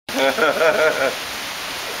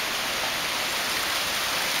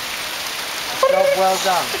well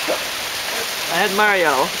done. I had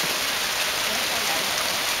Mario.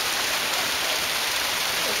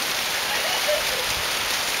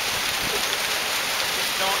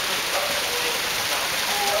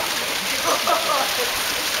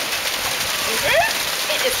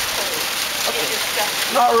 It is cold. Okay. It is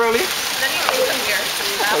just... Not really. Then you leave it here.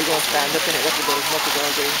 So you're gonna stand up in it. That's what you're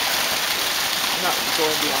gonna do. I'm not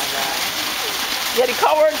going beyond that. Yeah, the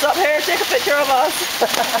cowards up here. Take a picture of us.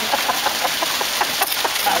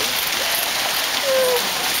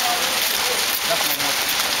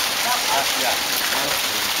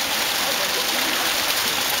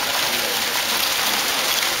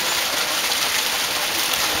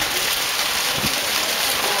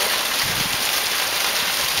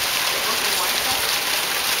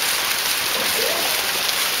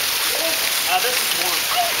 This is warm.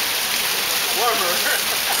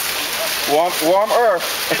 Warmer. Warm earth.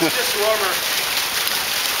 It's just warmer.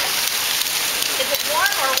 Is it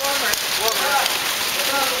warm or warmer? Warmer.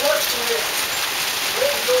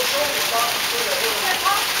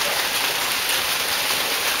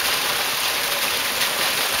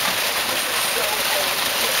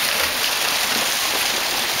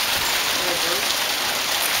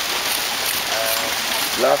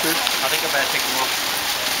 Glasses. I think I better take them off.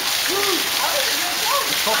 The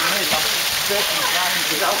problem is, I'm stretching glasses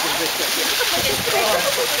without them.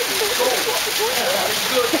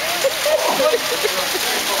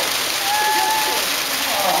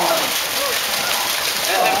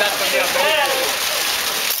 And then that's when they're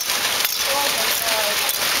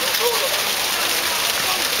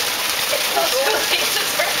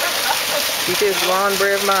He says, "One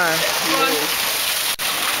brave man."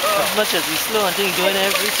 As much as he's slow, I think he's doing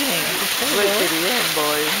everything. Right to the end,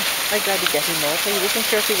 boy. I got to get him out. He wasn't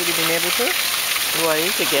sure if he would have been able to. Why?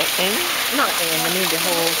 To get in? Not in, I mean the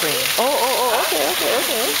whole thing. Okay.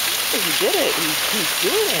 He did it. He's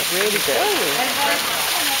doing it. Really tell you.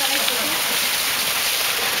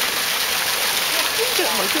 Get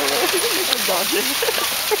my I'm dodging.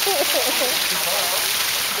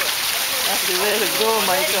 That's the way to go,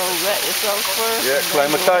 Michael. Wet yourself first. Yeah,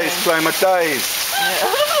 climatize.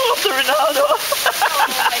 Yeah. Ronaldo.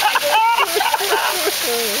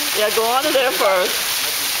 Yeah, go on to there first.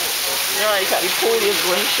 Yeah, you got your pool, you're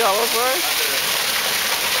going shower first.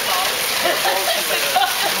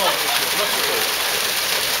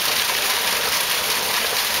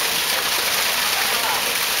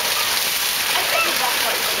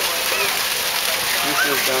 This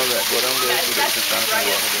is down there. Go down there so that you can stand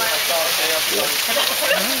in the water.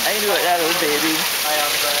 I can do it that little baby.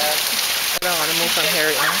 I don't want to move from here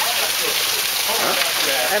right now. Huh?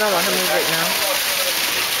 I don't want to move right now.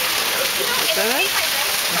 Is that right?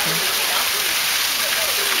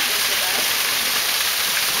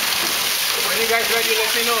 When you guys ready, let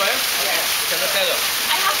me know, eh?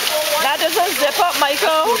 That doesn't zip up,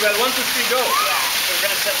 Michael. Well, 1, 2, 3, go. We're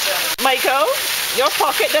gonna set down. Michael, your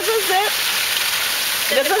pocket doesn't zip.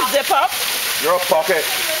 It doesn't zip up. Your pocket.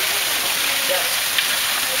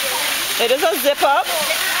 It doesn't zip up.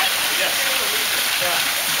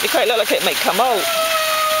 It quite look like it might come out.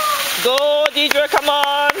 Go, Deidre, come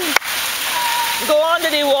on. Go on to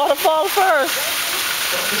the waterfall first.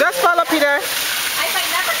 Just follow Peter. I might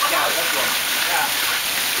never come out.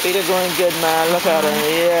 Peter going good, man. Look at him.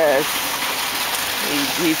 Yes.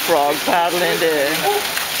 He frog paddling there.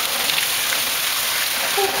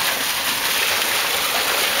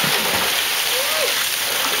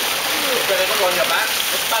 Up on your back.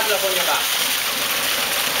 Let's paddle up on your back.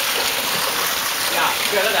 Yeah,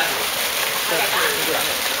 good at that.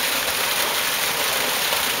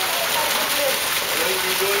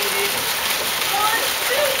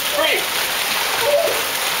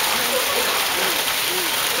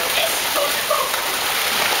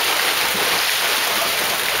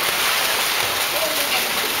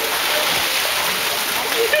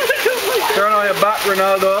 Turn on your back,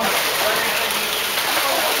 Ronaldo.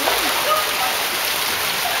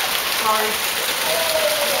 Sorry.